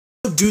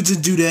dudes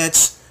and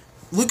dudettes,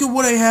 look at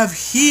what I have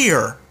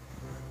here.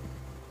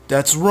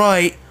 That's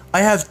right, I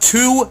have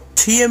two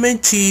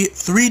TMNT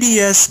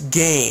 3DS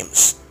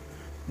games.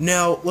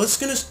 Now, let's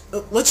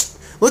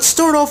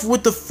start off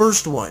with the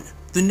first one,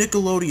 the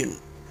Nickelodeon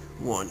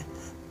one.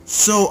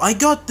 So, I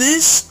got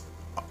this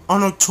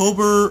on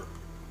October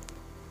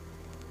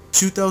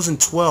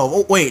 2012.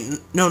 Oh, wait,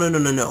 no.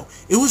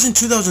 It was in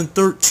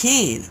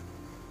 2013.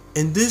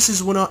 And this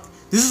is when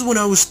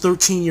I was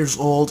 13 years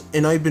old,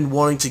 and I've been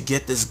wanting to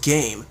get this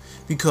game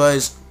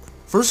because,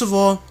 first of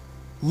all,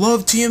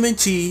 love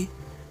TMNT.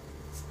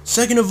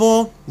 Second of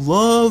all,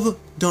 love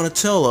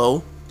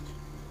Donatello,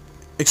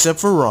 except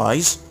for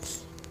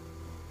Rise.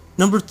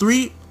 Number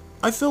 3,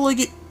 I feel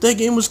like that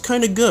game was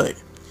kind of good.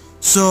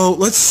 So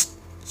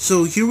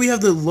here we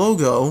have the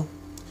logo,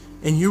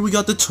 and here we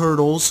got the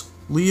turtles,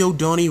 Leo,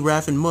 Donnie,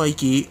 Raph, and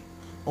Mikey,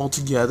 all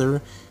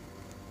together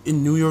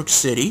in New York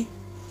City.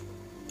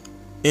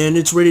 And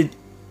it's rated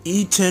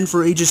E10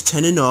 for ages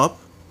 10 and up.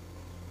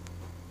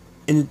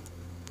 And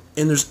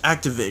there's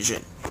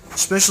Activision,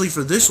 especially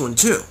for this one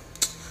too.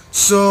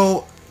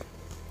 So,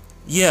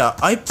 yeah,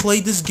 I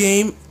played this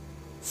game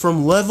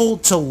from level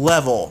to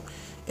level,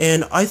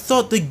 and I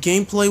thought the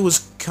gameplay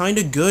was kind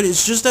of good.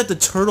 It's just that the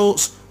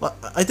turtles,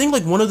 I think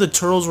like one of the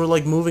turtles were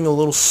like moving a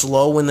little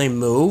slow when they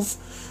move.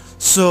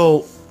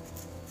 So,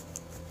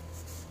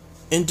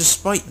 and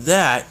despite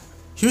that,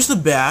 here's the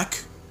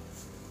back,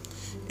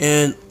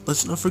 and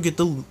let's not forget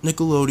the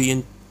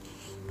Nickelodeon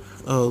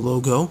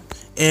logo.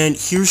 And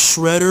here's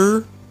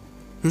Shredder,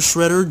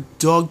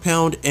 Dog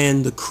Pound,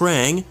 and the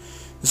Krang.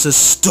 It says,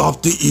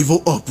 "Stop the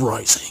evil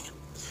uprising."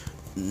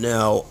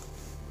 Now,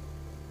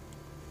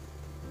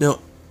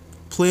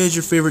 play as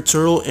your favorite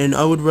turtle, and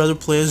I would rather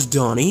play as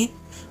Donnie.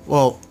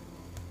 Well,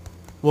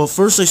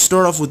 first I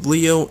start off with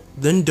Leo,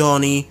 then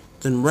Donnie,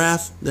 then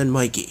Raph, then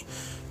Mikey.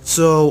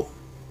 So,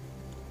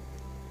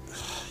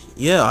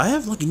 yeah, I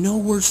have like no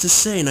words to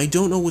say, and I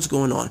don't know what's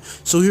going on.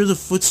 So here are the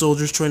foot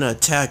soldiers trying to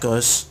attack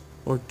us,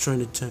 or trying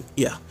to attack,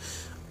 yeah.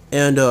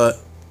 And,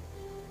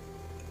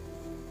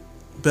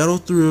 battle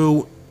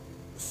through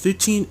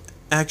 15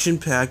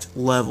 action-packed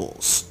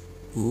levels.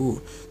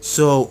 Ooh.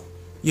 So,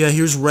 yeah,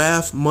 here's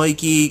Raph,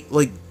 Mikey,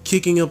 like,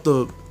 kicking up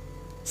the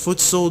foot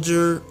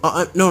soldier.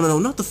 No,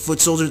 not the foot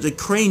soldier, the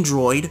crane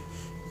droid.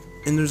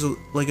 And there's,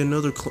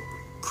 another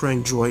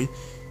crane droid.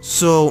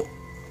 So,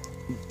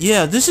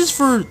 yeah, this is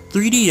for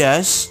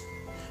 3DS.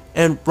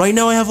 And right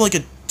now I have, like,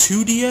 a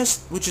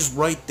 2DS, which is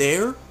right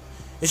there.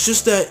 It's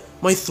just that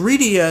my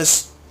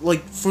 3DS,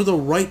 like, for the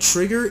right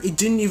trigger, it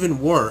didn't even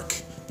work,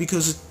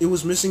 because it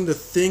was missing the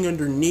thing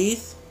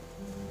underneath.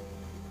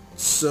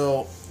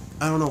 So,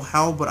 I don't know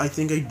how, but I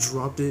think I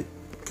dropped it,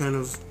 kind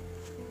of.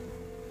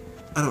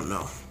 I don't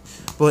know.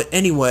 But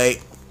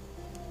anyway,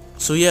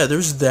 so yeah,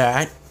 there's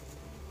that.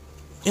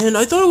 And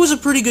I thought it was a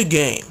pretty good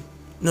game,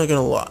 not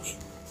gonna lie.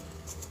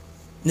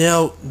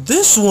 Now,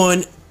 this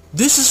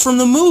is from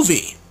the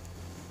movie.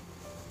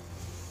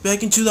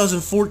 Back in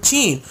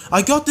 2014.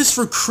 I got this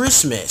for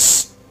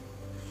Christmas.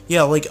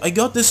 Yeah, like, I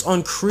got this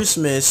on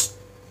Christmas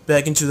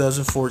back in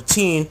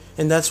 2014,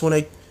 and that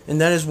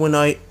is when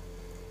I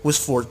was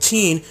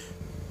 14,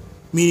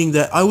 meaning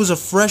that I was a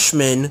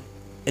freshman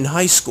in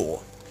high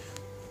school.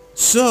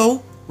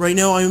 So, right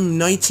now I'm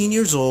 19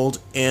 years old,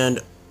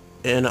 and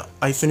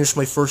I finished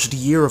my first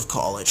year of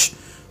college.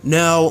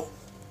 Now,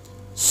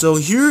 so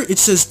here it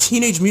says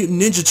Teenage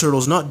Mutant Ninja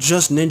Turtles, not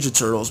just Ninja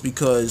Turtles,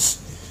 because,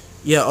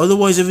 yeah,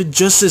 otherwise if it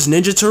just says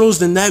Ninja Turtles,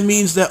 then that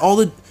means that all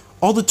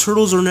the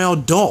turtles are now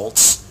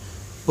adults,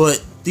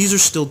 but these are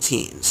still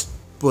teens.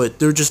 But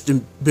they're just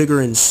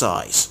bigger in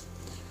size.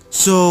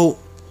 So,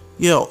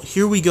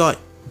 here we got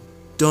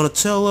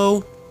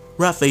Donatello,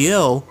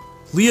 Raphael,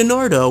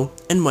 Leonardo,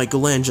 and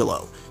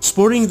Michelangelo,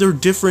 sporting their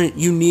different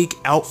unique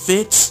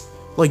outfits,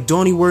 like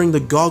Donnie wearing the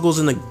goggles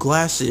and the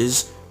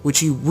glasses, which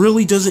he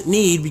really doesn't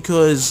need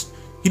because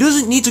he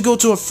doesn't need to go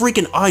to a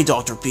freaking eye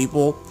doctor,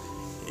 people.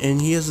 And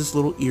he has this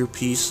little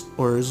earpiece,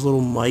 or his little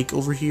mic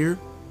over here.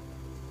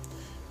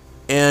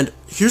 And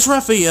here's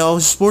Raphael,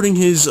 he's sporting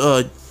his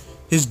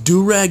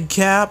do-rag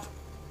cap,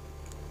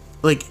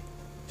 like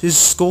his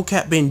skull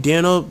cap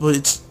bandana,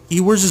 but he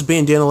wears his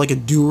bandana like a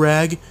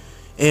do-rag,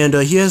 and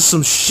he has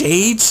some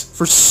shades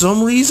for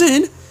some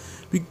reason,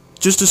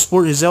 just to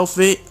sport his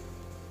outfit.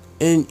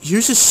 And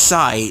here's his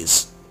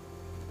size.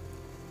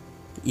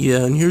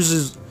 Yeah, and here's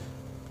his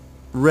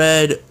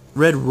red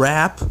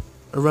wrap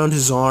around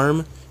his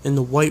arm, and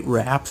the white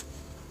wrap.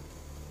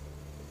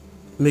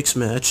 Mix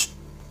match.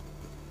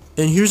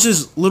 And here's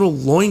his little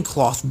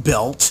loincloth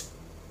belt.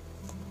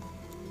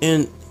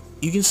 And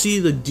you can see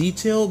the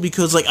detail,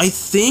 because, like, I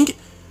think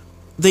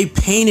they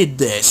painted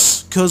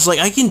this, because, like,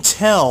 I can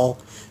tell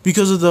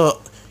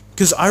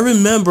because I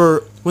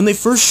remember when they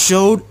first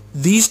showed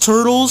these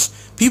turtles,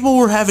 people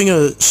were having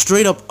a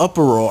straight up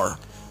uproar,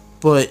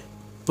 but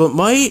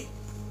my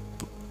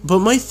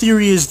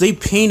theory is they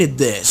painted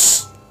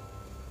this,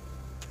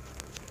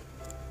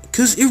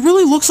 because it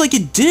really looks like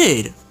it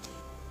did,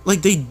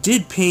 like they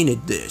did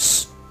painted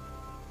this.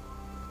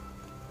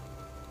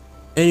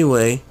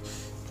 Anyway,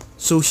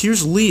 So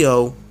here's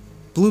Leo,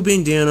 blue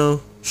bandana,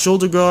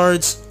 shoulder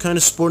guards, kind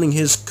of sporting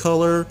his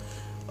color.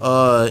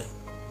 Yeah,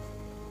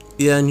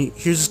 and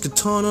here's his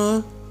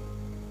katana.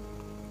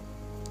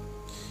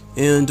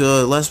 And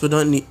last but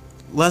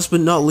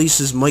not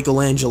least is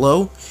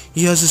Michelangelo.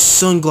 He has his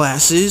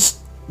sunglasses,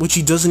 which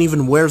he doesn't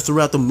even wear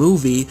throughout the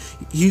movie.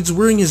 He's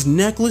wearing his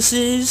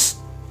necklaces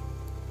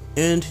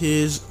and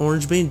his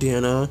orange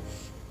bandana,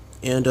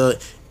 and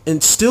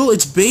still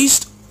it's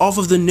based off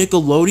of the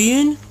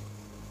Nickelodeon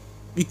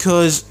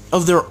because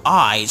of their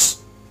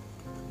eyes.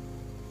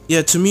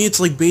 Yeah, to me it's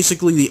like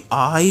basically the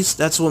eyes.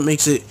 That's what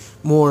makes it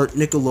more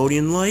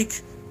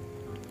Nickelodeon-like.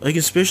 I can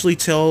especially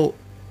tell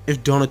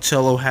if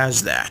Donatello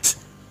has that.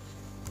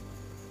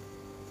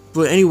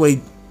 But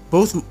anyway,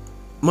 both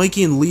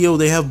Mikey and Leo,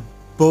 they have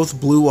both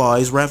blue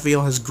eyes.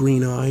 Raphael has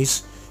green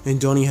eyes,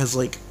 and Donnie has,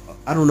 like,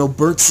 I don't know,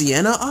 burnt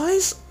sienna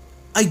eyes?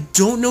 I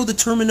don't know the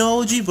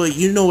terminology, but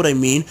you know what I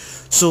mean.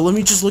 So let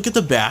me just look at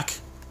the back.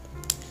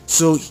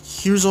 So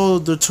here's all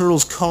of the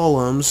turtles'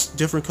 columns,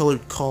 different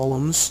colored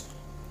columns.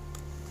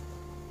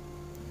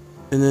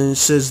 And then it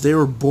says they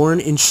were born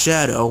in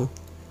shadow,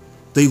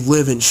 they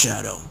live in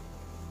shadow,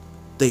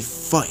 they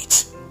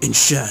fight in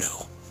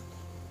shadow.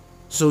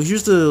 So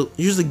here's the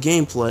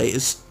gameplay.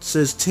 It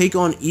says take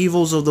on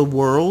evils of the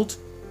world.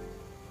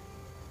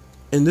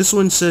 And this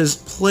one says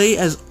play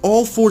as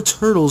all 4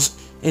 turtles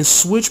and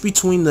switch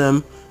between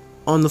them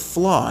on the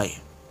fly.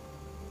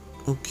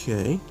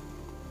 Okay.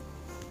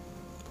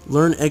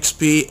 Learn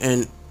XP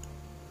and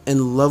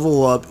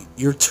level up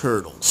your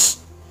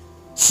turtles.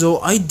 So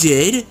I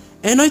did,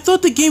 and I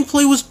thought the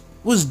gameplay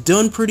was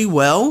done pretty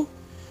well.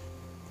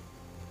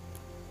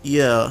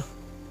 Yeah.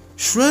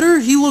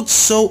 Shredder, he looked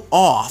so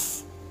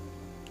off.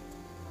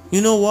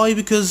 You know why?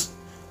 Because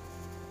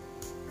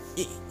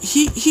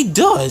he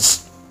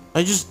does.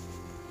 I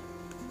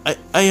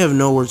have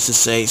no words to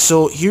say.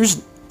 So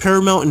here's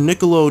Paramount and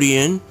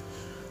Nickelodeon.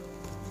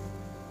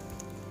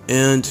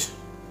 And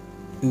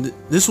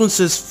this one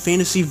says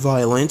fantasy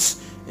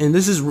violence, and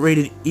this is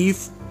rated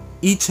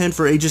E10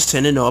 for ages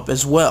 10 and up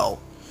as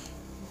well.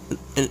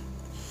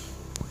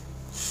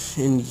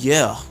 And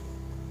yeah.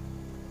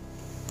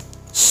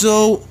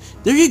 So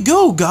there you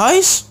go,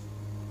 guys.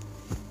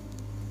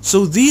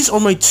 So these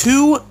are my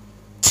 2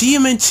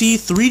 TMNT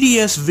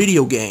 3DS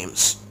video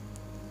games.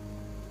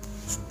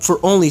 For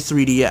only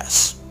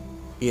 3DS.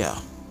 Yeah.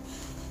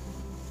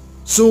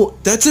 So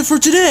that's it for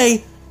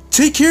today.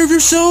 Take care of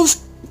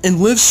yourselves and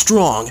live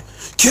strong.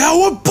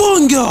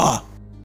 Cowabunga!